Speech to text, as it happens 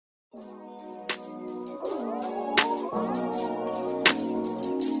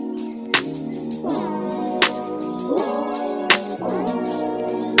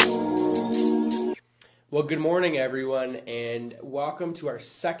Well, good morning, everyone, and welcome to our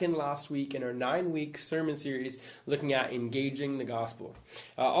second last week in our 9-week sermon series looking at engaging the gospel.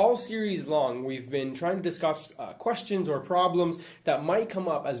 All series long, we've been trying to discuss questions or problems that might come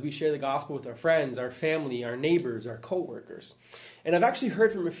up as we share the gospel with our friends, our family, our neighbors, our co-workers. And I've actually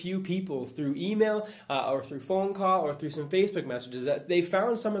heard from a few people through email or through phone call or through some Facebook messages that they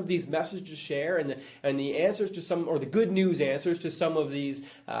found some of these messages to share and the answers to some, or the good news answers to some of these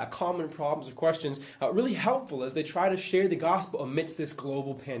common problems or questions really helpful as they try to share the gospel amidst this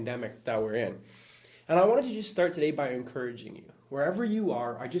global pandemic that we're in. And I wanted to just start today by encouraging you. Wherever you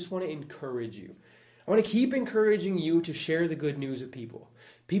are, I just want to encourage you. I want to keep encouraging you to share the good news with people.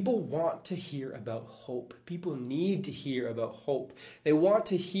 People want to hear about hope. People need to hear about hope. They want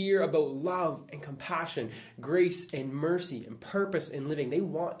to hear about love and compassion, grace and mercy and purpose in living. They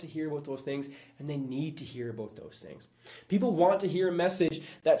want to hear about those things, and they need to hear about those things. People want to hear a message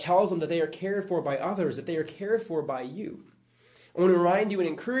that tells them that they are cared for by others, that they are cared for by you. I want to remind you and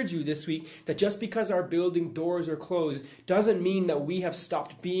encourage you this week that just because our building doors are closed doesn't mean that we have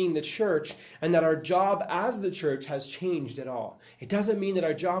stopped being the church and that our job as the church has changed at all. It doesn't mean that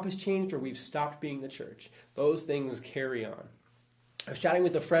our job has changed or we've stopped being the church. Those things carry on. I was chatting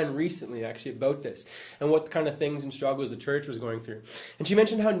with a friend recently actually about this and what kind of things and struggles the church was going through. And she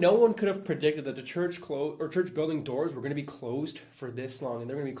mentioned how no one could have predicted that the church building doors were going to be closed for this long. And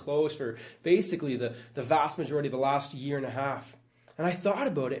they're going to be closed for basically the vast majority of the last year and a half. And I thought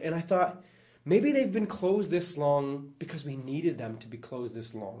about it, and I thought, maybe they've been closed this long because we needed them to be closed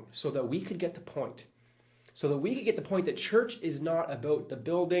this long, so that we could get the point. So that we could get the point that church is not about the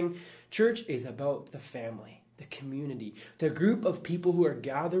building. Church is about the family, the community, the group of people who are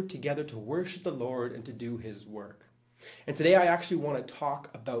gathered together to worship the Lord and to do His work. And today I actually want to talk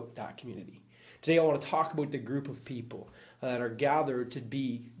about that community. Today I want to talk about the group of people that are gathered to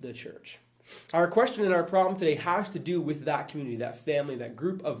be the church. Our question and our problem today has to do with that community, that family, that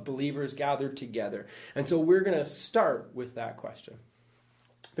group of believers gathered together. And so we're going to start with that question.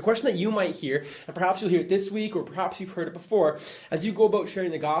 The question that you might hear, and perhaps you'll hear it this week, or perhaps you've heard it before, as you go about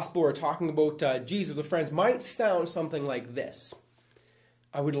sharing the gospel or talking about Jesus with friends, might sound something like this.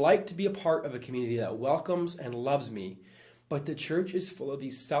 I would like to be a part of a community that welcomes and loves me, but the church is full of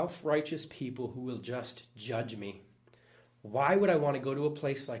these self-righteous people who will just judge me. Why would I want to go to a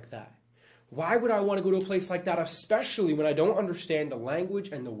place like that? Why would I want to go to a place like that, especially when I don't understand the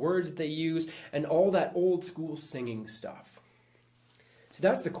language and the words that they use and all that old school singing stuff? So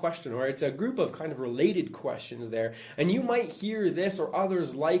that's the question, or it's a group of kind of related questions there. And you might hear this or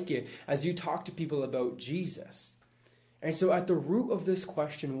others like it as you talk to people about Jesus. And so at the root of this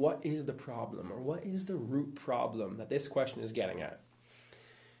question, what is the problem? Or what is the root problem that this question is getting at?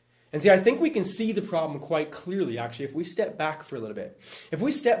 And see, I think we can see the problem quite clearly, actually, if we step back for a little bit. If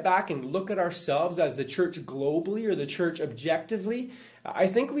we step back and look at ourselves as the church globally or the church objectively, I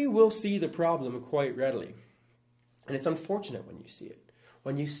think we will see the problem quite readily. And it's unfortunate when you see it.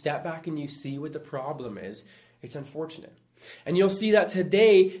 When you step back and you see what the problem is, it's unfortunate. And you'll see that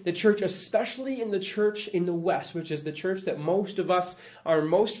today, the church, especially in the church in the West, which is the church that most of us are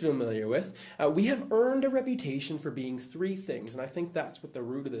most familiar with, we have earned a reputation for being three things. And I think that's what the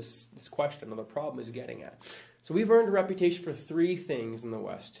root of this question or the problem is getting at. So we've earned a reputation for three things in the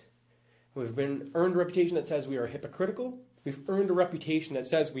West. We've earned a reputation that says we are hypocritical. We've earned a reputation that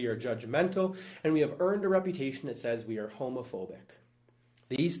says we are judgmental. And we have earned a reputation that says we are homophobic.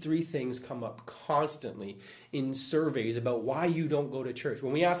 These three things come up constantly in surveys about why you don't go to church.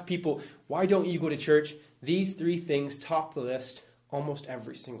 When we ask people, why don't you go to church? These three things top the list almost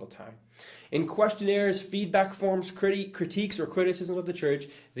every single time. In questionnaires, feedback forms, critiques, or criticisms of the church,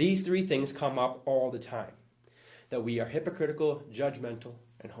 these three things come up all the time. That we are hypocritical, judgmental,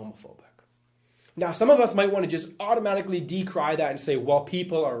 and homophobic. Now, some of us might want to just automatically decry that and say, well,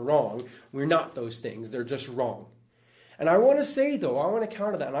 people are wrong. We're not those things. They're just wrong. And I want to say, though, I want to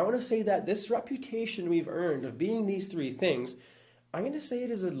counter that, and I want to say that this reputation we've earned of being these three things, I'm going to say it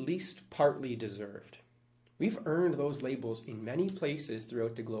is at least partly deserved. We've earned those labels in many places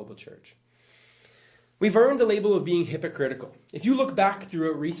throughout the global church. We've earned the label of being hypocritical. If you look back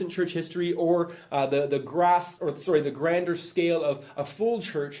through recent church history or the grander scale of a full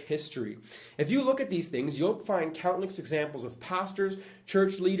church history, if you look at these things, you'll find countless examples of pastors,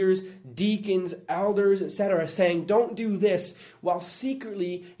 church leaders, deacons, elders, etc. saying, don't do this, while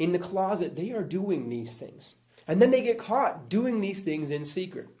secretly in the closet they are doing these things. And then they get caught doing these things in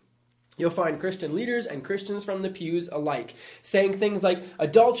secret. You'll find Christian leaders and Christians from the pews alike saying things like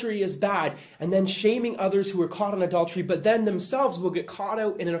adultery is bad and then shaming others who are caught in adultery, but then themselves will get caught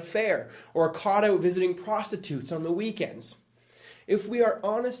out in an affair or caught out visiting prostitutes on the weekends. if we are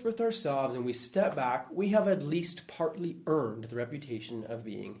honest with ourselves and we step back, we have at least partly earned the reputation of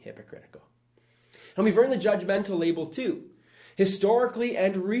being hypocritical. And we've earned the judgmental label too. Historically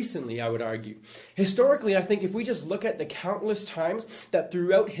and recently, I would argue. Historically, I think if we just look at the countless times that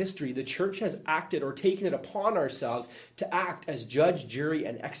throughout history the church has acted or taken it upon ourselves to act as judge, jury,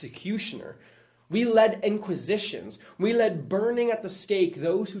 and executioner. We led inquisitions. We led burning at the stake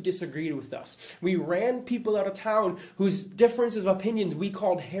those who disagreed with us. We ran people out of town whose differences of opinions we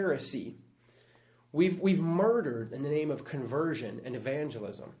called heresy. We've murdered in the name of conversion and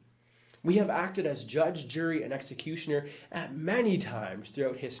evangelism. We have acted as judge, jury, and executioner at many times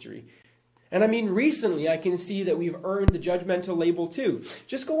throughout history. And I mean, recently I can see that we've earned the judgmental label too.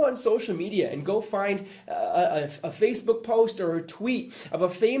 Just go on social media and go find a Facebook post or a tweet of a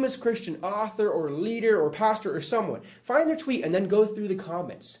famous Christian author or leader or pastor or someone. Find their tweet and then go through the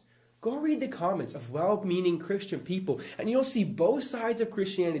comments. Go read the comments of well-meaning Christian people, and you'll see both sides of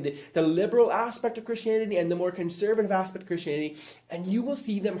Christianity, the liberal aspect of Christianity and the more conservative aspect of Christianity, and you will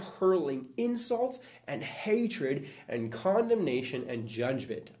see them hurling insults and hatred and condemnation and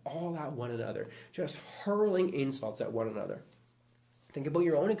judgment all at one another, just hurling insults at one another. Think about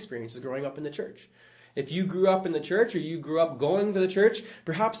your own experiences growing up in the church. If you grew up in the church or you grew up going to the church,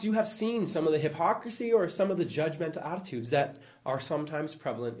 perhaps you have seen some of the hypocrisy or some of the judgmental attitudes that are sometimes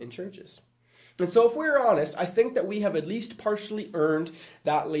prevalent in churches. And so if we're honest, I think that we have at least partially earned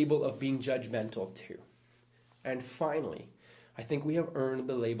that label of being judgmental too. And finally, I think we have earned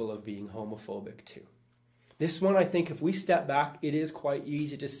the label of being homophobic too. This one, I think if we step back, it is quite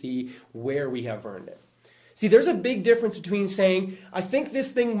easy to see where we have earned it. See, there's a big difference between saying, I think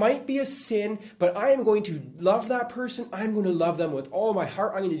this thing might be a sin, but I am going to love that person. I'm going to love them with all my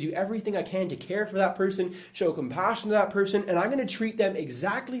heart. I'm going to do everything I can to care for that person, show compassion to that person, and I'm going to treat them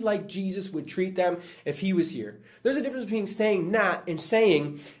exactly like Jesus would treat them if he was here. There's a difference between saying that and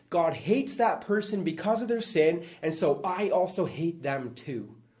saying, God hates that person because of their sin, and so I also hate them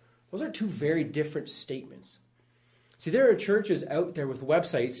too. Those are two very different statements. See, there are churches out there with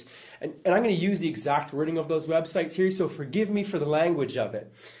websites, and I'm going to use the exact wording of those websites here, so forgive me for the language of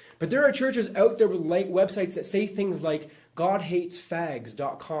it. But there are churches out there with websites that say things like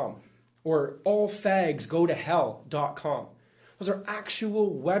GodHatesFags.com or AllFagsGoToHell.com. Those are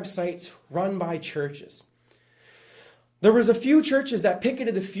actual websites run by churches. There was a few churches that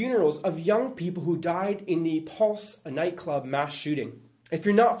picketed the funerals of young people who died in the Pulse nightclub mass shooting. If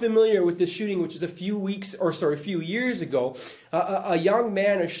you're not familiar with this shooting, which is a few years ago, a young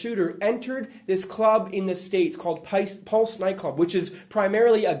man, a shooter, entered this club in the States called Pulse Nightclub, which is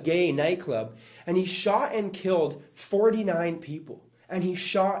primarily a gay nightclub, and he shot and killed 49 people. And he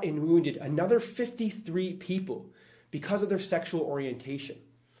shot and wounded another 53 people because of their sexual orientation.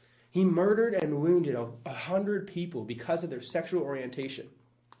 He murdered and wounded 100 people because of their sexual orientation.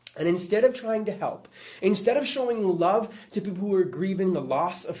 And instead of trying to help, instead of showing love to people who are grieving the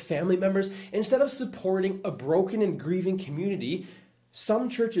loss of family members, instead of supporting a broken and grieving community, some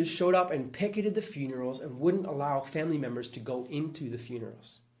churches showed up and picketed the funerals and wouldn't allow family members to go into the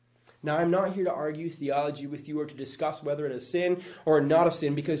funerals. Now, I'm not here to argue theology with you or to discuss whether it is sin or not a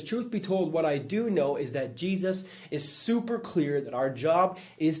sin, because truth be told, what I do know is that Jesus is super clear that our job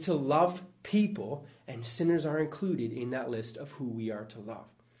is to love people, and sinners are included in that list of who we are to love.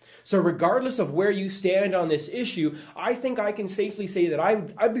 So regardless of where you stand on this issue, I think I can safely say that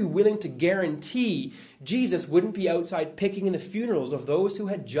I'd be willing to guarantee Jesus wouldn't be outside picking the funerals of those who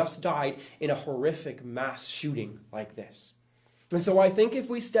had just died in a horrific mass shooting like this. And so I think if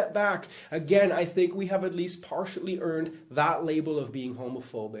we step back, again, I think we have at least partially earned that label of being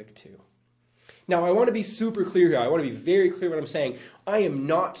homophobic too. Now, I want to be super clear here. I want to be very clear what I'm saying. I am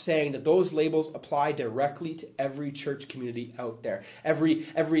not saying that those labels apply directly to every church community out there,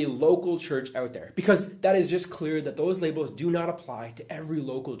 every local church out there, because that is just clear that those labels do not apply to every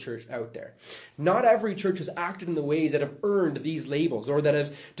local church out there. Not every church has acted in the ways that have earned these labels or that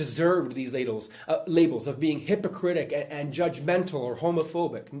have deserved these labels of being hypocritic and judgmental or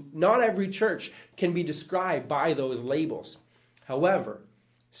homophobic. Not every church can be described by those labels. However,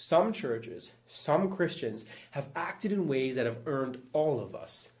 some churches, some Christians have acted in ways that have earned all of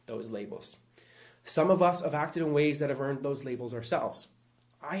us those labels. Some of us have acted in ways that have earned those labels ourselves.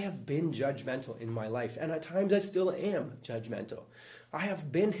 I have been judgmental in my life, and at times I still am judgmental. I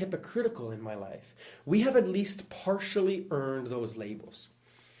have been hypocritical in my life. We have at least partially earned those labels.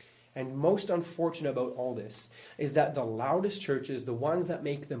 And most unfortunate about all this is that the loudest churches, the ones that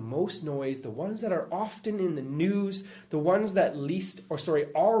make the most noise, the ones that are often in the news, the ones that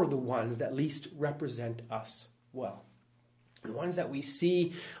are the ones that least represent us well. The ones that we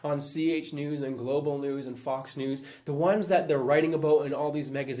see on CH News and Global News and Fox News, the ones that they're writing about in all these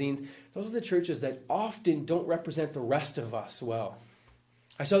magazines, those are the churches that often don't represent the rest of us well.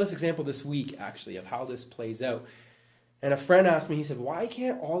 I saw this example this week, actually, of how this plays out. And a friend asked me, he said, why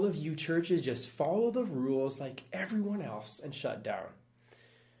can't all of you churches just follow the rules like everyone else and shut down?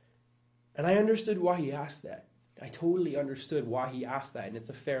 And I understood why he asked that. I totally understood why he asked that, and it's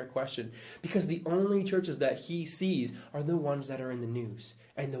a fair question. Because the only churches that he sees are the ones that are in the news.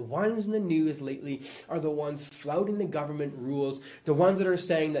 And the ones in the news lately are the ones flouting the government rules, the ones that are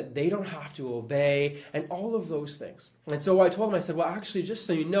saying that they don't have to obey, and all of those things. And so I told him, I said, well, actually, just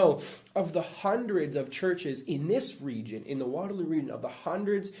so you know, of the hundreds of churches in this region, in the Waterloo region, of the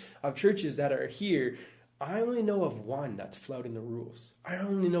hundreds of churches that are here, I only know of one that's flouting the rules. I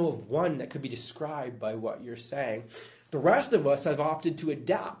only know of one that could be described by what you're saying. The rest of us have opted to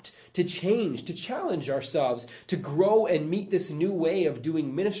adapt, to change, to challenge ourselves, to grow and meet this new way of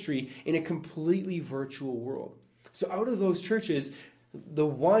doing ministry in a completely virtual world. So out of those churches, the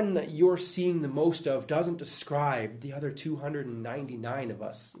one that you're seeing the most of doesn't describe the other 299 of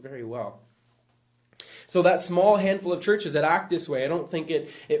us very well. So that small handful of churches that act this way, I don't think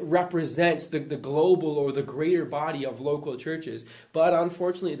it represents the global or the greater body of local churches. But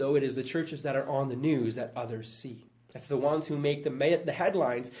unfortunately, though, it is the churches that are on the news that others see. It's the ones who make the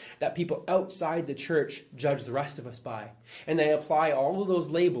headlines that people outside the church judge the rest of us by. And they apply all of those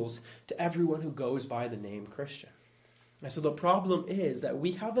labels to everyone who goes by the name Christian. And so the problem is that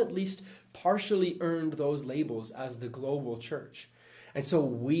we have at least partially earned those labels as the global church. And so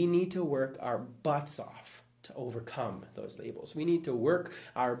we need to work our butts off to overcome those labels. We need to work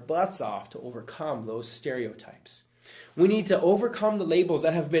our butts off to overcome those stereotypes. We need to overcome the labels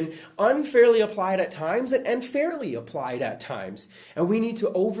that have been unfairly applied at times and fairly applied at times. And we need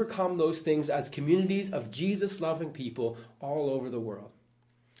to overcome those things as communities of Jesus-loving people all over the world.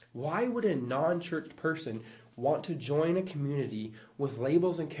 Why would a non-church person want to join a community with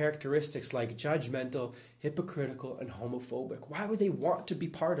labels and characteristics like judgmental, hypocritical, and homophobic? Why would they want to be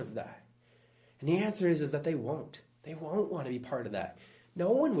part of that? And the answer is that they won't. They won't want to be part of that.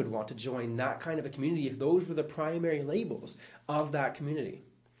 No one would want to join that kind of a community if those were the primary labels of that community.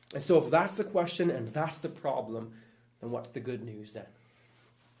 And so if that's the question and that's the problem, then what's the good news then?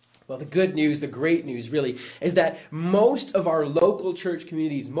 Well, the good news, the great news really, is that most of our local church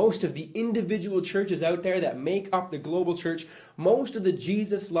communities, most of the individual churches out there that make up the global church, most of the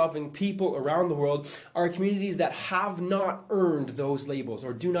Jesus-loving people around the world are communities that have not earned those labels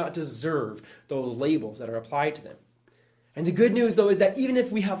or do not deserve those labels that are applied to them. And the good news, though, is that even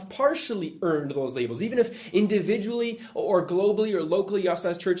if we have partially earned those labels, even if individually or globally or locally, us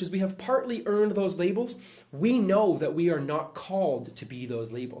as churches, we have partly earned those labels, we know that we are not called to be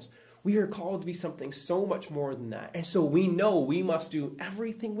those labels. We are called to be something so much more than that. And so we know we must do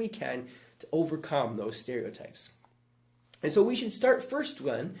everything we can to overcome those stereotypes. And so we should start first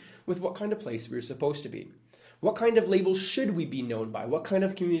then with what kind of place we're supposed to be. What kind of labels should we be known by? What kind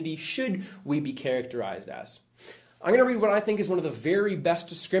of community should we be characterized as? I'm going to read what I think is one of the very best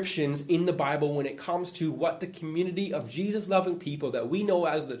descriptions in the Bible when it comes to what the community of Jesus-loving people that we know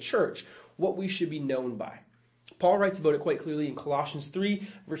as the church, what we should be known by. Paul writes about it quite clearly in Colossians 3,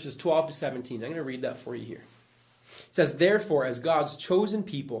 verses 12 to 17. I'm going to read that for you here. It says, "Therefore, as God's chosen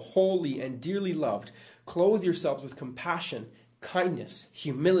people, holy and dearly loved, clothe yourselves with compassion, kindness,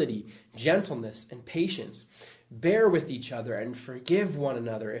 humility, gentleness, and patience. Bear with each other and forgive one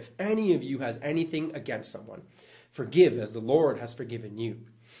another if any of you has anything against someone. Forgive as the Lord has forgiven you.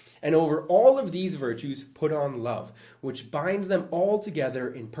 And over all of these virtues, put on love, which binds them all together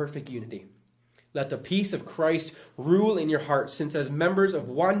in perfect unity. Let the peace of Christ rule in your hearts, since as members of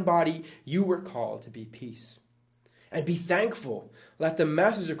one body, you were called to be peace. And be thankful. Let the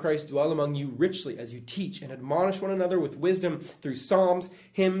message of Christ dwell among you richly as you teach and admonish one another with wisdom through psalms,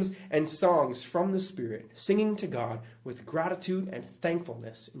 hymns, and songs from the Spirit, singing to God with gratitude and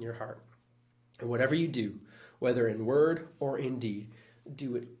thankfulness in your heart. And whatever you do, whether in word or in deed,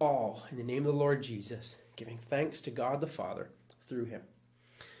 do it all in the name of the Lord Jesus, giving thanks to God the Father through him."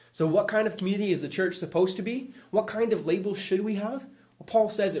 So what kind of community is the church supposed to be? What kind of labels should we have? Well, Paul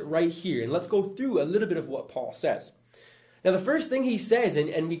says it right here, and let's go through a little bit of what Paul says. Now, the first thing he says,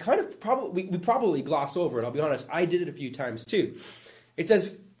 and we probably gloss over it, I'll be honest, I did it a few times too. It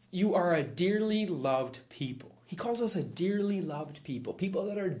says, you are a dearly loved people. He calls us a dearly loved people, people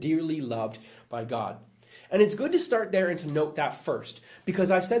that are dearly loved by God. And it's good to start there and to note that first,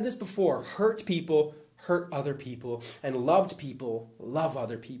 because I've said this before, hurt people hurt other people, and loved people love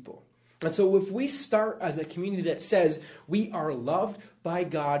other people. And so if we start as a community that says we are loved by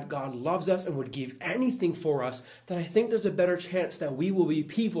God, God loves us and would give anything for us, then I think there's a better chance that we will be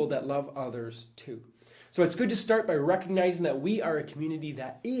people that love others too. So it's good to start by recognizing that we are a community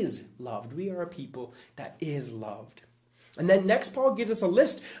that is loved. We are a people that is loved. And then next, Paul gives us a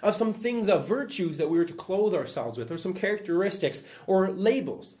list of some things, of virtues that we are to clothe ourselves with, or some characteristics or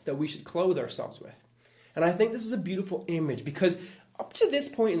labels that we should clothe ourselves with. And I think this is a beautiful image because up to this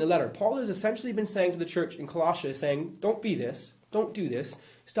point in the letter, Paul has essentially been saying to the church in Colossae, saying, don't be this, don't do this,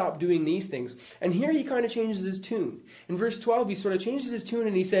 stop doing these things. And here he kind of changes his tune. In verse 12, he sort of changes his tune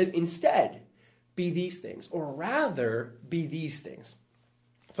and he says, instead, be these things, or rather, be these things.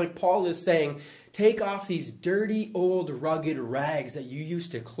 It's like Paul is saying, take off these dirty, old, rugged rags that you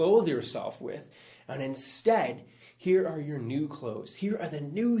used to clothe yourself with, and instead, here are your new clothes. Here are the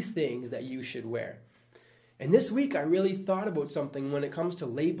new things that you should wear. And this week, I really thought about something when it comes to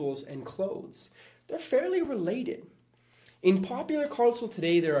labels and clothes. They're fairly related. In popular culture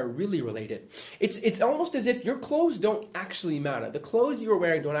today, they are really related. It's almost as if your clothes don't actually matter. The clothes you are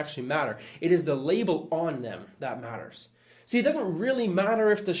wearing don't actually matter. It is the label on them that matters. See, it doesn't really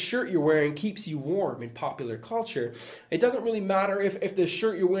matter if the shirt you're wearing keeps you warm in popular culture. It doesn't really matter if the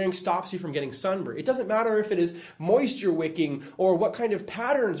shirt you're wearing stops you from getting sunburned. It doesn't matter if it is moisture wicking or what kind of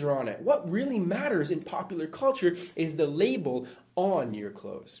patterns are on it. What really matters in popular culture is the label on your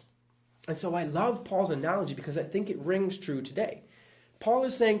clothes. And so I love Paul's analogy because I think it rings true today. Paul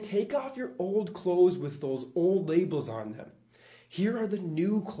is saying, take off your old clothes with those old labels on them. Here are the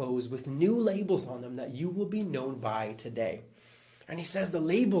new clothes with new labels on them that you will be known by today. And he says the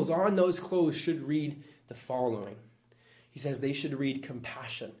labels on those clothes should read the following. He says they should read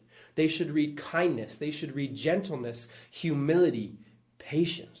compassion. They should read kindness. They should read gentleness, humility,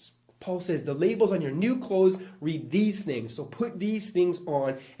 patience. Paul says the labels on your new clothes read these things. So put these things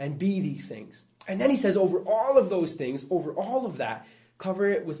on and be these things. And then he says over all of those things, over all of that, cover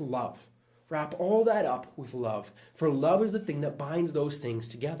it with love. Wrap all that up with love. For love is the thing that binds those things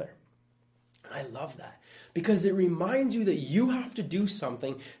together. And I love that because it reminds you that you have to do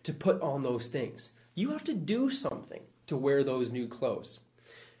something to put on those things. You have to do something to wear those new clothes.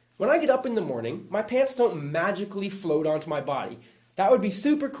 When I get up in the morning, my pants don't magically float onto my body. That would be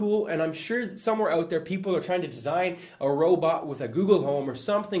super cool, and I'm sure that somewhere out there people are trying to design a robot with a Google Home or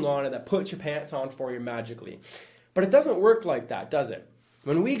something on it that puts your pants on for you magically. But it doesn't work like that, does it?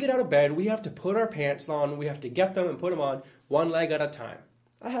 When we get out of bed, we have to put our pants on, we have to get them and put them on one leg at a time.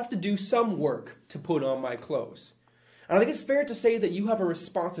 I have to do some work to put on my clothes. And I think it's fair to say that you have a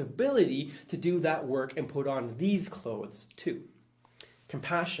responsibility to do that work and put on these clothes too.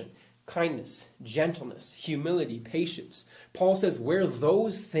 Compassion, kindness, gentleness, humility, patience. Paul says, wear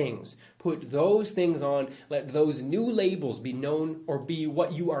those things. Put those things on. Let those new labels be known or be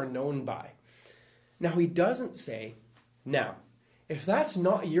what you are known by. Now, he doesn't say, now, if that's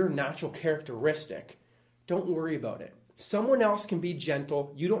not your natural characteristic, don't worry about it. Someone else can be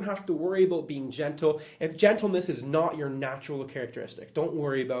gentle. You don't have to worry about being gentle. If gentleness is not your natural characteristic, don't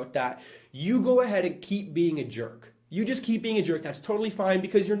worry about that. You go ahead and keep being a jerk. You just keep being a jerk. That's totally fine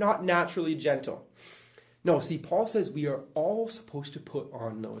because you're not naturally gentle. No, see, Paul says we are all supposed to put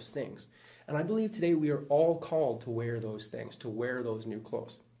on those things. And I believe today we are all called to wear those things, to wear those new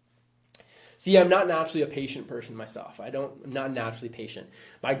clothes. See, I'm not naturally a patient person myself. I'm not naturally patient.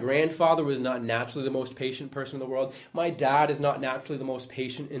 My grandfather was not naturally the most patient person in the world. My dad is not naturally the most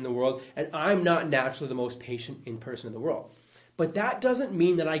patient in the world. And I'm not naturally the most patient person in the world. But that doesn't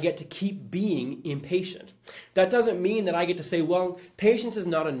mean that I get to keep being impatient. That doesn't mean that I get to say, well, patience is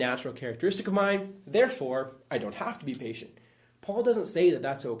not a natural characteristic of mine, therefore I don't have to be patient. Paul doesn't say that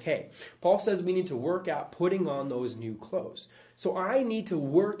that's okay. Paul says we need to work at putting on those new clothes. So I need to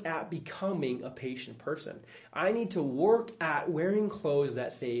work at becoming a patient person. I need to work at wearing clothes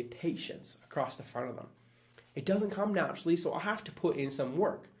that say patience across the front of them. It doesn't come naturally, so I have to put in some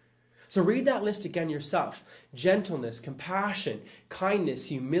work. So read that list again yourself. Gentleness, compassion, kindness,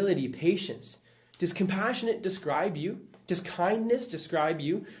 humility, patience. Does compassionate describe you? Does kindness describe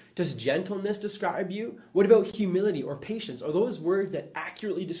you? Does gentleness describe you? What about humility or patience? Are those words that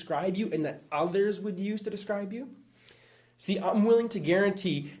accurately describe you and that others would use to describe you? See, I'm willing to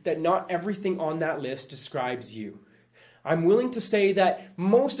guarantee that not everything on that list describes you. I'm willing to say that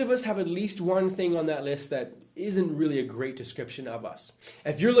most of us have at least one thing on that list that isn't really a great description of us.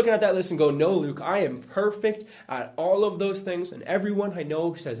 If you're looking at that list and go, no, Luke, I am perfect at all of those things, and everyone I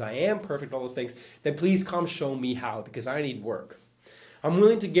know says I am perfect at all those things, then please come show me how, because I need work. I'm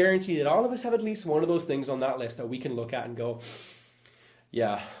willing to guarantee that all of us have at least one of those things on that list that we can look at and go,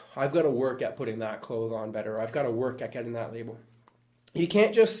 yeah, I've got to work at putting that clothes on better. I've got to work at getting that label. You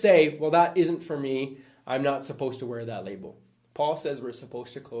can't just say, well, that isn't for me. I'm not supposed to wear that label. Paul says we're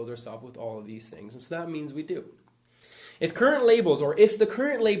supposed to clothe ourselves with all of these things, and so that means we do. If the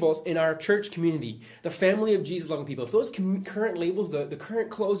current labels in our church community, the family of Jesus loving people, if those current labels, the current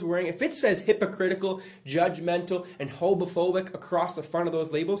clothes we're wearing, if it says hypocritical, judgmental, and homophobic across the front of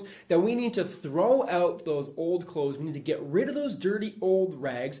those labels, then we need to throw out those old clothes. We need to get rid of those dirty old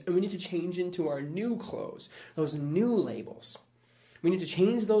rags, and we need to change into our new clothes, those new labels. We need to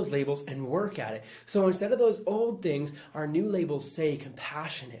change those labels and work at it. So instead of those old things, our new labels say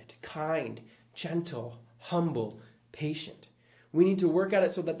compassionate, kind, gentle, humble, patient. We need to work at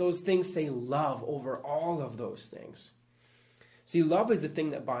it so that those things say love over all of those things. See, love is the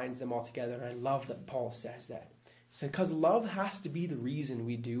thing that binds them all together, and I love that Paul says that. He said, because love has to be the reason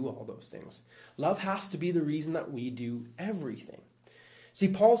we do all those things. Love has to be the reason that we do everything. See,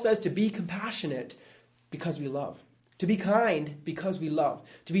 Paul says to be compassionate because we love. To be kind because we love.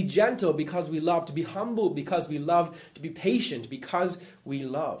 To be gentle because we love. To be humble because we love. To be patient because we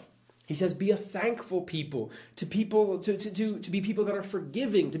love. He says, be a thankful people, to be people that are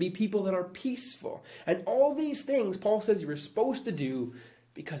forgiving, to be people that are peaceful. And all these things, Paul says, you're supposed to do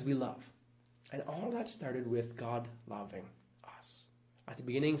because we love. And all that started with God loving us. At the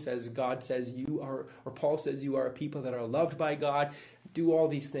beginning says, Paul says you are a people that are loved by God, do all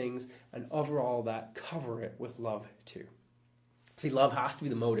these things, and over all that, cover it with love too. See, love has to be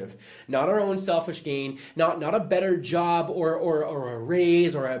the motive. Not our own selfish gain, not a better job or a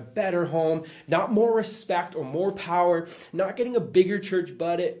raise or a better home, not more respect or more power, not getting a bigger church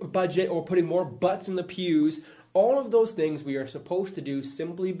budget or putting more butts in the pews. All of those things we are supposed to do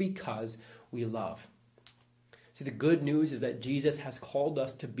simply because we love. See, the good news is that Jesus has called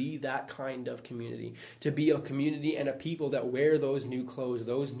us to be that kind of community, to be a community and a people that wear those new clothes,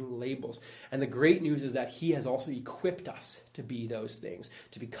 those new labels. And the great news is that he has also equipped us to be those things,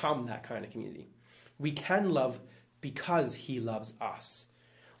 to become that kind of community. We can love because he loves us.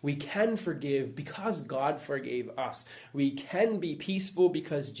 We can forgive because God forgave us. We can be peaceful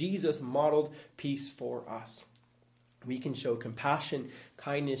because Jesus modeled peace for us. We can show compassion,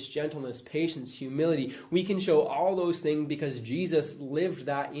 kindness, gentleness, patience, humility. We can show all those things because Jesus lived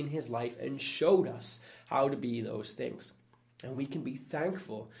that in his life and showed us how to be those things. And we can be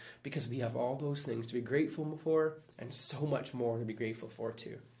thankful because we have all those things to be grateful for and so much more to be grateful for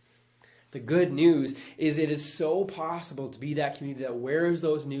too. The good news is it is so possible to be that community that wears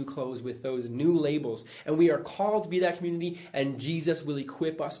those new clothes with those new labels. And we are called to be that community, and Jesus will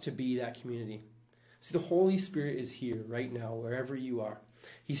equip us to be that community. See, the Holy Spirit is here right now, wherever you are.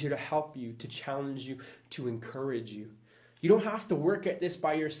 He's here to help you, to challenge you, to encourage you. You don't have to work at this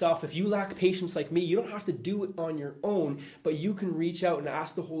by yourself. If you lack patience like me, you don't have to do it on your own, but you can reach out and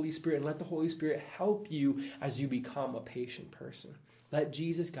ask the Holy Spirit and let the Holy Spirit help you as you become a patient person. Let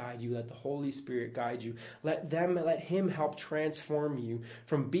Jesus guide you. Let the Holy Spirit guide you. Let him help transform you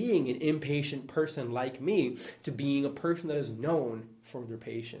from being an impatient person like me to being a person that is known for their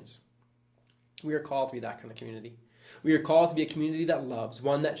patience. We are called to be that kind of community. We are called to be a community that loves,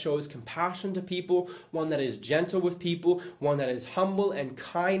 one that shows compassion to people, one that is gentle with people, one that is humble and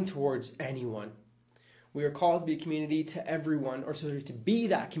kind towards anyone. We are called to be a community to everyone, to be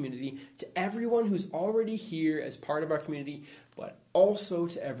that community to everyone who's already here as part of our community, but also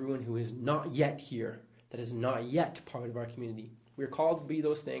to everyone who is not yet here, that is not yet part of our community. We are called to be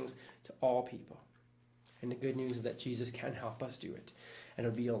those things to all people. And the good news is that Jesus can help us do it. And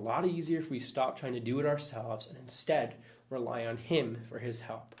it'll be a lot easier if we stop trying to do it ourselves and instead rely on him for his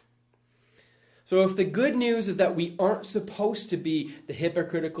help. So if the good news is that we aren't supposed to be the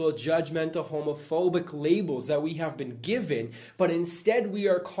hypocritical, judgmental, homophobic labels that we have been given, but instead we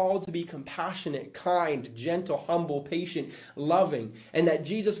are called to be compassionate, kind, gentle, humble, patient, loving, and that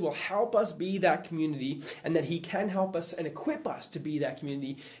Jesus will help us be that community and that he can help us and equip us to be that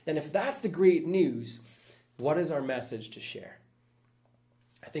community, then if that's the great news, what is our message to share?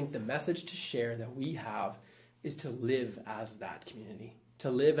 I think the message to share that we have is to live as that community, to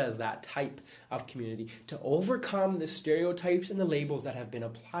live as that type of community, to overcome the stereotypes and the labels that have been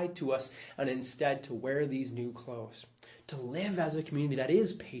applied to us, and instead to wear these new clothes, to live as a community that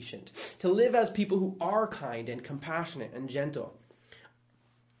is patient, to live as people who are kind and compassionate and gentle.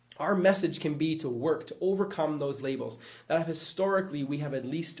 Our message can be to work to overcome those labels that historically we have at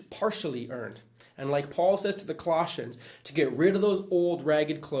least partially earned. And like Paul says to the Colossians, to get rid of those old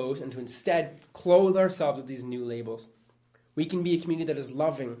ragged clothes and to instead clothe ourselves with these new labels. We can be a community that is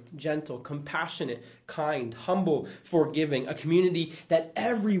loving, gentle, compassionate, kind, humble, forgiving, a community that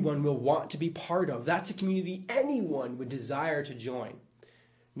everyone will want to be part of. That's a community anyone would desire to join.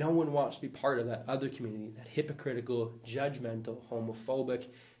 No one wants to be part of that other community, that hypocritical, judgmental, homophobic,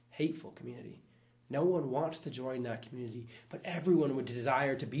 hateful community. No one wants to join that community, but everyone would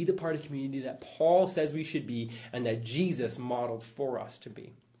desire to be the part of the community that Paul says we should be and that Jesus modeled for us to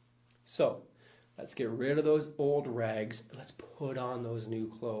be. So, let's get rid of those old rags and let's put on those new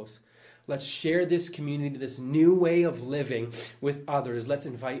clothes. Let's share this community, this new way of living with others. Let's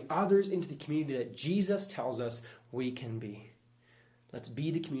invite others into the community that Jesus tells us we can be. Let's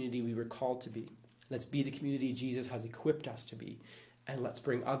be the community we were called to be. Let's be the community Jesus has equipped us to be. And let's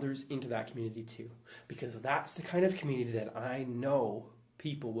bring others into that community too. Because that's the kind of community that I know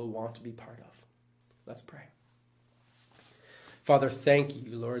people will want to be part of. Let's pray. Father, thank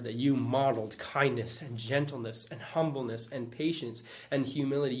you, Lord, that you modeled kindness and gentleness and humbleness and patience and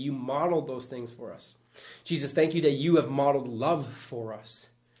humility. You modeled those things for us. Jesus, thank you that you have modeled love for us.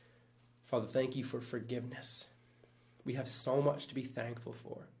 Father, thank you for forgiveness. We have so much to be thankful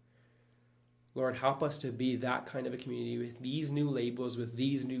for. Lord, help us to be that kind of a community with these new labels, with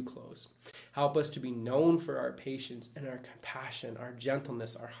these new clothes. Help us to be known for our patience and our compassion, our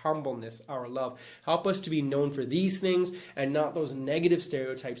gentleness, our humbleness, our love. Help us to be known for these things and not those negative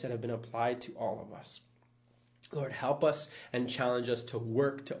stereotypes that have been applied to all of us. Lord, help us and challenge us to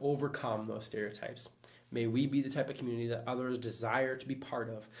work to overcome those stereotypes. May we be the type of community that others desire to be part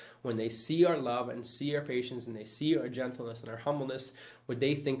of. When they see our love and see our patience and they see our gentleness and our humbleness, would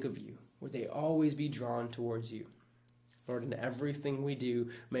they think of you? Would they always be drawn towards you? Lord, in everything we do,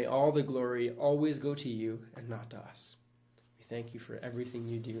 may all the glory always go to you and not to us. We thank you for everything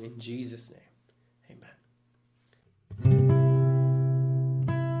you do in Jesus' name.